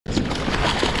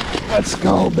Let's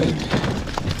go, baby.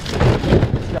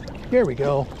 Here we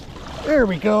go. There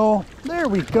we go. There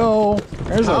we go.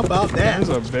 How about that? There's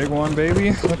a big one,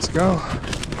 baby. Let's go.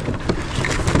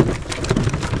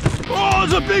 Oh,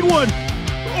 it's a big one.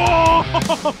 Oh,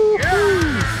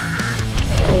 yeah.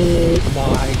 Oh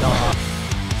my God.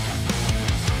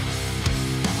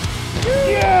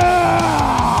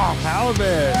 Yeah!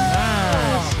 Halibut.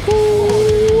 Nice.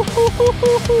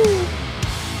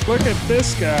 Look at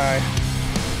this guy.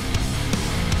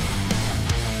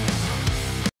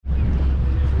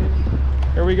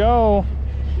 Here we go.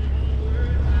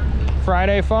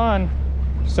 Friday fun,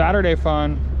 Saturday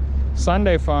fun,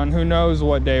 Sunday fun. Who knows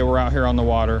what day we're out here on the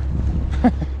water.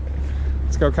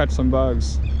 Let's go catch some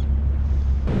bugs.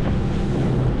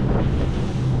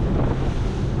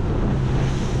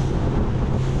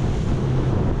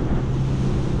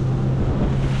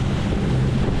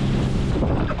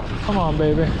 Come on,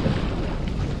 baby.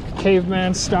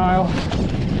 Caveman style.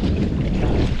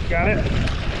 Got it?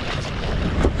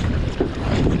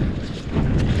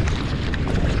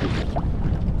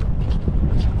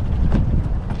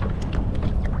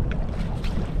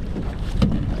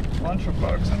 Bunch of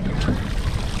bugs in there.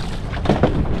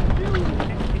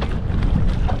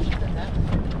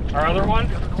 Our other one?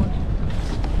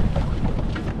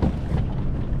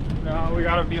 No, we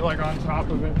gotta be like on top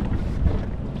of it.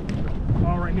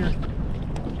 Oh, right here.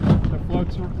 The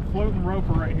floating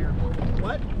roper right here.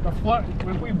 What? The float.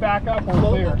 If we back up, we're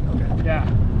clear. Okay. Yeah.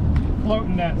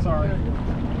 Floating net. Sorry.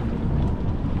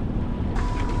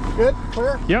 Good.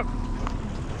 Clear. Yep.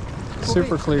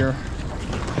 Super clear.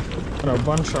 Got a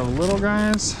bunch of little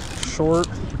guys. Short.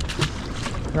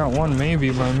 Got one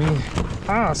maybe by me.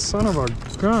 Ah, son of a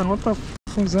gun. What the f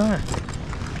was that?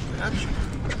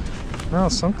 No,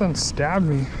 something stabbed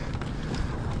me.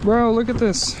 Bro, look at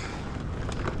this.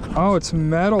 Oh, it's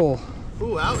metal.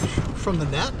 Ooh, ouch. From the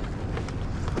net?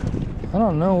 I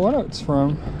don't know what it's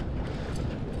from.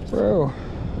 Bro.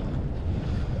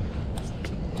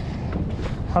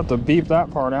 Have to beep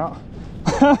that part out.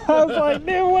 I was like,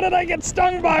 dude, what did I get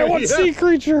stung by? What sea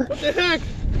creature? What the heck?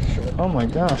 Oh my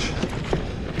gosh.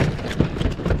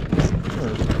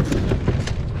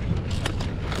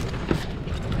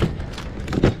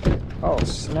 Oh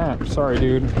snap. Sorry,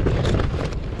 dude.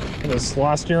 I just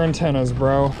lost your antennas,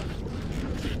 bro.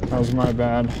 That was my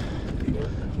bad.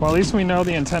 Well, at least we know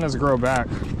the antennas grow back.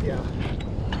 Yeah.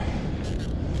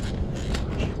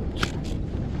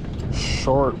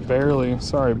 Short, barely.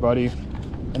 Sorry, buddy.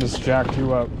 I just jacked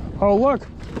you up. Oh, look.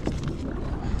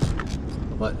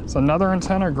 What? Is another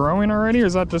antenna growing already, or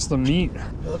is that just the meat?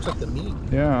 It looks like the meat.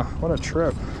 Yeah, what a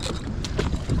trip.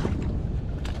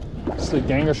 Just a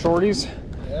gang of shorties.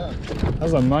 Yeah. That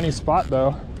was a money spot,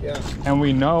 though. Yeah. And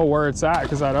we know where it's at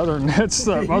because that other net's,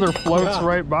 that other floats Yeah.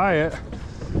 right by it.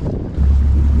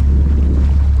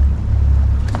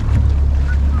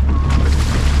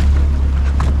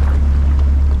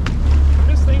 I'm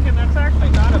just thinking that's actually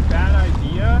not a bad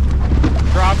idea.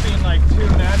 Dropping like two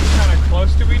nets kind of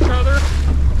close to each other.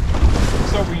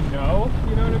 So we know,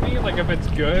 you know what I mean? Like if it's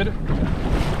good.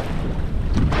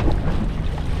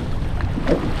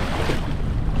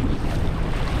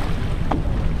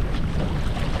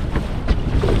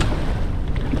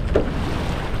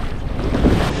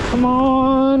 Come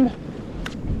on,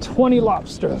 20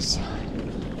 lobsters,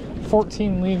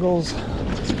 14 legals.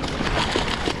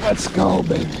 Let's go,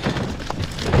 baby.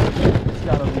 There's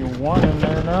gotta be one in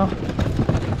there now.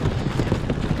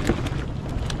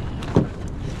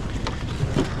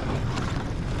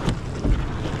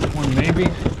 One maybe.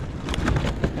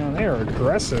 Man, they are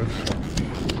aggressive.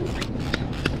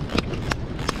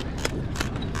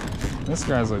 This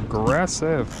guy's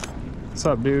aggressive. What's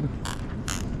up, dude?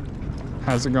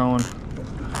 How's it going?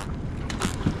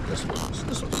 This one.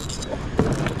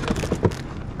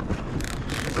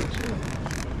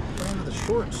 Down to the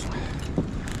shorts.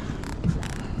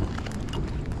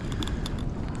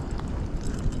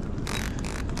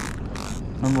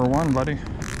 Number one, buddy.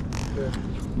 Good.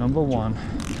 Number one.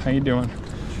 How you doing?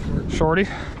 Shorty?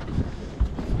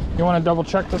 You want to double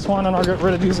check this one and I'll get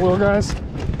rid of these little guys?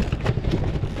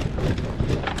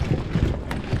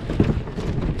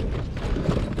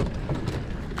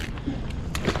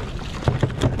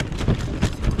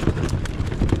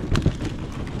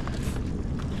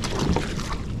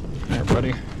 There,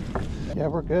 buddy. Yeah,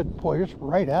 we're good. Boy, you're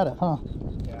right at it, huh?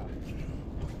 Yeah.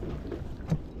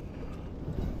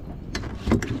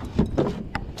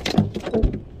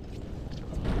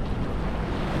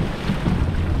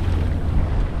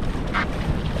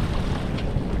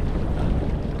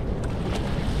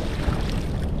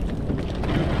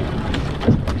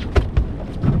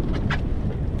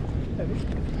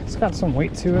 It's got some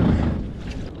weight to it.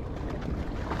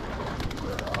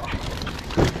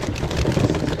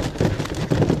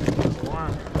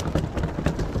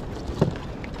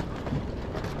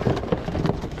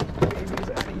 Baby's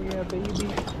out of here,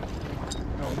 baby.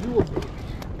 No, you a baby.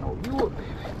 No, you a baby.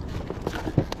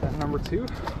 That number 2?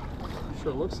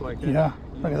 Sure looks like it. Yeah,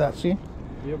 look at that, see?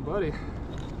 Yeah, buddy.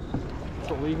 It's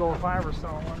a legal 5 or so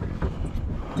one.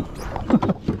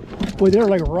 Boy, they're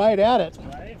like right at it.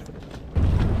 Right?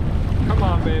 Come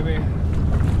on, baby.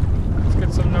 Let's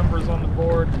get some numbers on the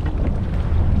board.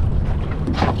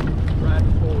 Right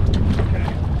forward. Okay.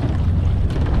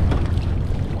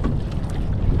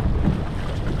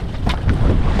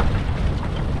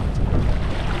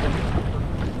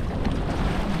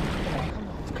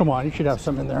 Come on, you should have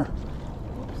some in there.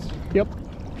 Yep.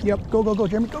 Yep. Go, go, go,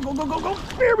 Jeremy. Go, go, go, go, go.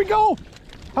 There we go.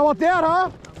 How about that, huh?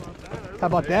 How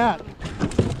about that?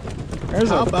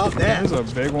 How about that? There's a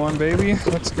big one, baby.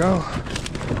 Let's go.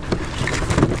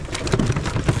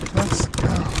 Let's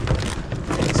go.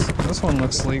 This one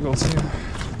looks legal too.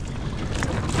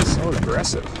 So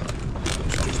aggressive.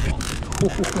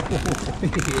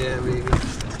 Yeah, baby.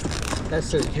 That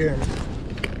says Jeremy.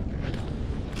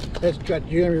 That's got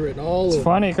Jeremy written all over. It's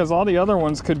funny because all the other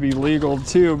ones could be legal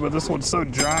too, but this one's so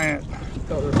giant.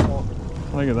 Oh, they're small.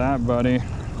 Look at that, buddy.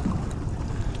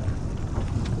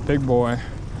 Big boy.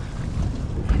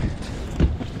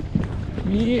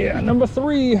 Yeah, number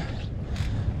 3.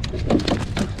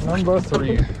 Number 3.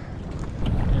 Here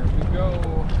we go.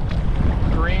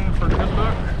 Green for good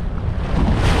luck.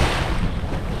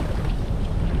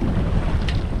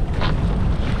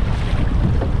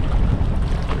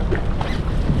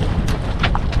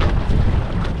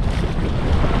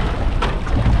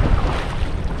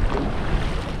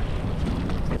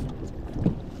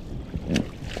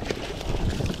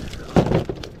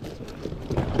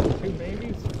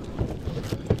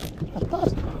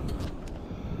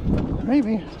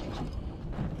 Maybe.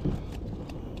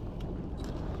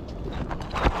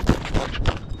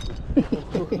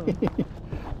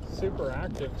 Super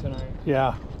active tonight.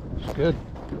 Yeah, it's good.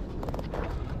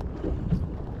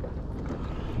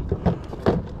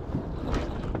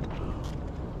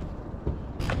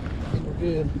 We're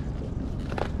good.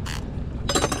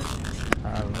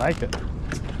 I like it.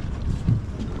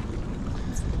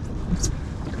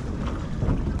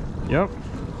 Yep.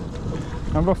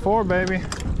 Number 4, baby.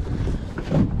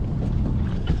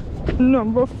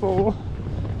 Number 4.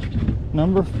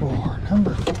 Number 4.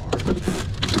 Number 4.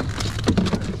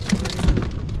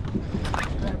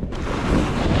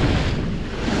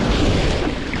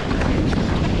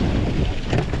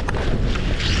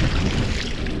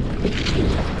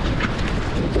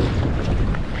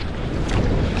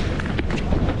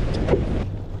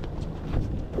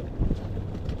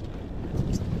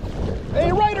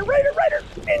 Hey, Ryder!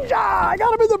 Ninja! I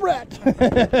got him in the Brett!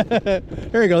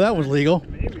 There you go, that was legal.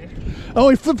 Maybe. Oh,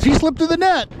 he slipped through the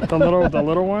net. The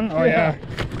little one? Oh yeah.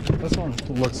 This one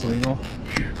looks legal.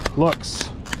 Looks.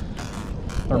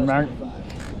 Or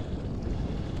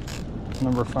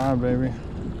number 5, baby.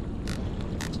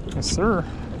 Yes, sir.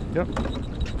 Yep.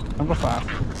 Number 5.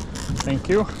 Thank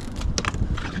you.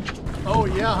 Oh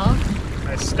yeah, huh?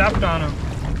 I stepped on him.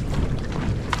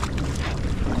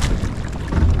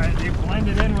 They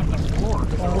blended in with the floor.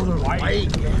 Oh, they're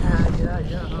white.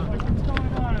 Yeah. Like, what's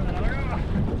going on? And I'm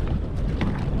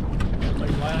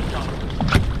like,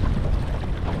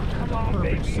 come on,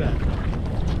 baby.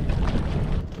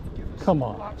 Come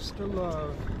on. Lobster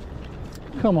love.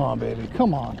 Come on, baby.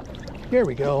 Come on. Here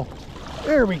we go.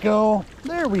 There we go.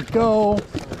 There we go.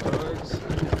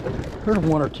 There's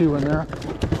 1 or 2 in there.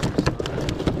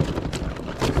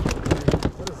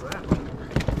 What is that?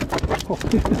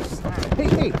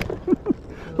 Hey.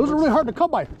 Those are really hard to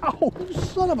come by. Ow, you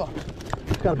son of a.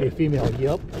 It's got to be a female.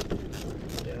 Yep.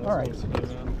 Yeah, all right.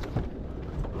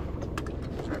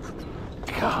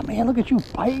 God, man, look at you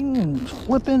biting and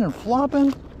flipping and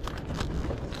flopping.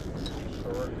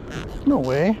 No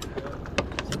way.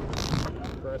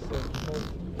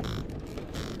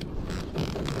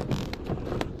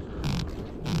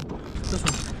 This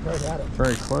one's right at it.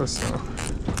 Very close though.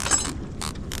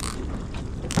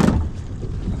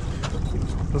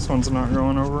 This one's not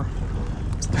going over.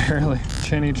 Barely.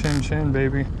 Chinny chin chin,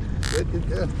 baby. Good.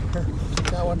 Here,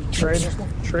 that one. Trade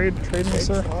me,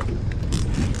 sir.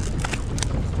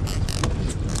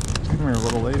 Come here,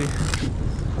 little lady.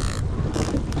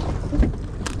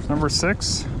 Number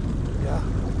 6. Yeah.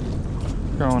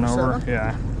 Going over. 7?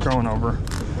 Yeah, going over.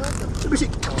 Let me see.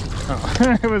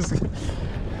 Oh, it was.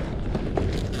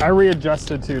 I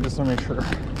readjusted too, just to make sure.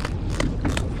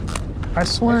 I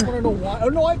swear. I just want to know why. Oh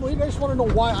no, I believe. I just want to know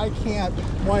why I can't.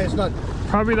 Why it's not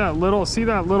Probably that little, see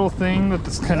that little thing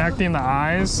that's connecting the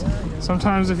eyes?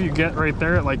 Sometimes if you get right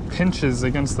there, it like pinches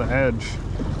against the edge.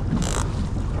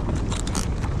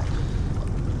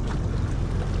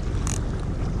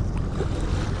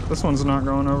 This one's not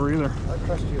going over either. I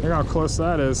trust you. Look how close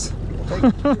that is. Hey,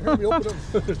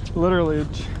 Literally.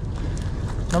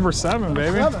 Number 7,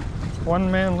 baby. 7.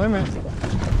 1 man limit.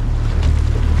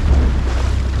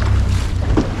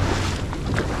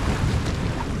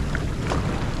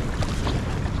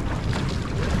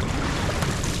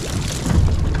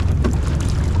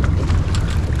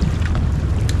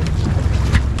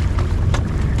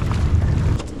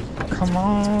 Come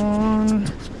on.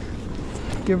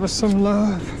 Give us some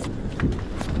love.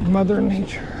 Mother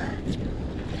Nature.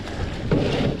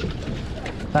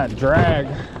 That drag.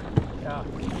 Yeah.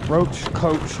 Roach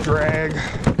coach drag.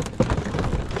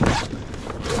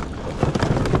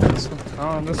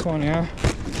 Oh, this one, yeah.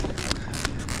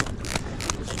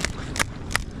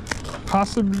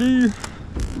 Possibly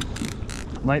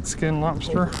light skin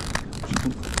lobster.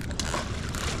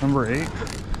 Number 8.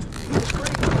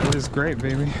 It is great,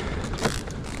 baby.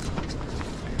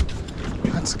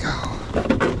 Let's go.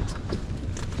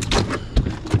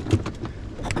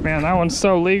 Man, that one's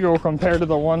so legal compared to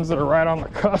the ones that are right on the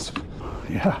cusp.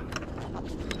 Yeah.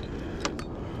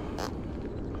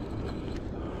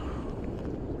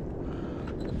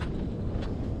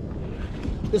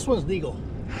 This one's legal.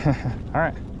 All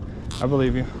right, I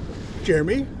believe you.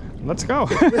 Jeremy? Let's go.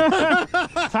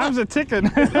 Time's a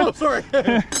ticking. Oh, sorry.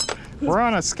 We're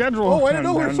on a schedule. Oh, I didn't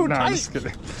know we were so no, I'm tight. just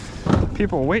kidding.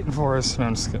 People waiting for us. No,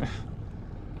 I'm just kidding.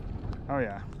 Oh,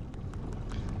 yeah.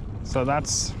 So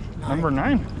that's number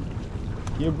 9.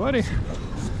 You buddy.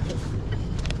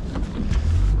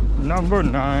 Number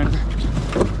 9.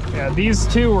 Yeah, these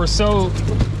two were so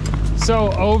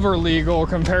over legal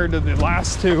compared to the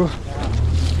last 2.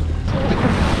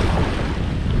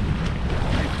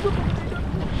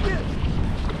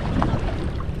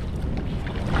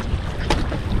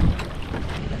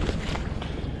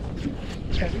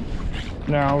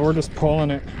 No, we're just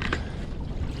pulling it.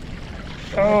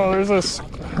 Oh, there's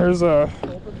a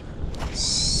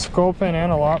sculpin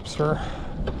and a lobster.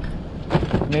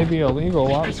 Maybe a legal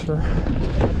lobster.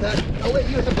 I'll let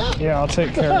you have that. Yeah, I'll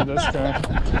take care of this guy.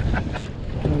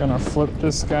 I'm gonna flip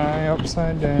this guy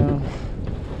upside down.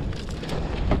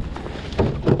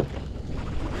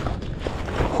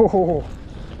 Oh,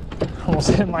 almost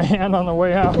hit my hand on the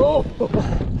way out. Oh.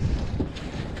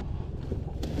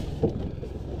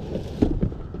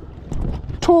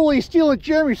 Totally stealing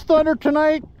Jeremy's thunder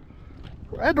tonight.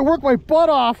 I had to work my butt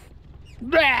off.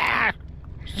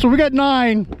 So we got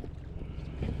 9.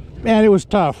 Man, it was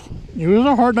tough. It was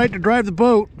a hard night to drive the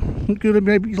boat. Could have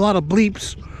maybe a lot of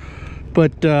bleeps,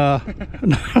 but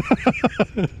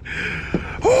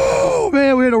oh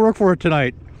man, we had to work for it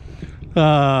tonight.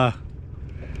 I'll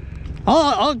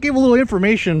give a little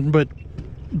information, but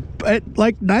at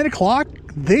like 9 o'clock,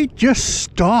 they just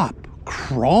stop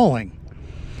crawling.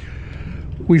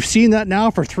 We've seen that now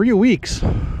for 3 weeks.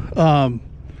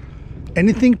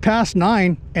 Anything past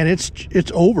 9 and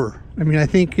it's over. I mean, I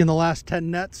think in the last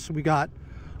 10 nets we got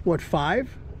what,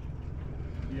 5?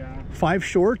 Yeah. 5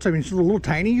 shorts. I mean, it's the little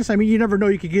tinies. I mean, you never know,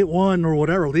 you could get one or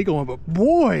whatever, legal one, but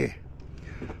boy,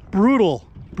 brutal.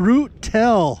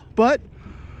 But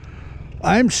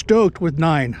I'm stoked with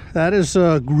 9. That is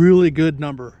a really good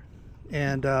number.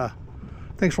 And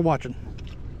thanks for watching.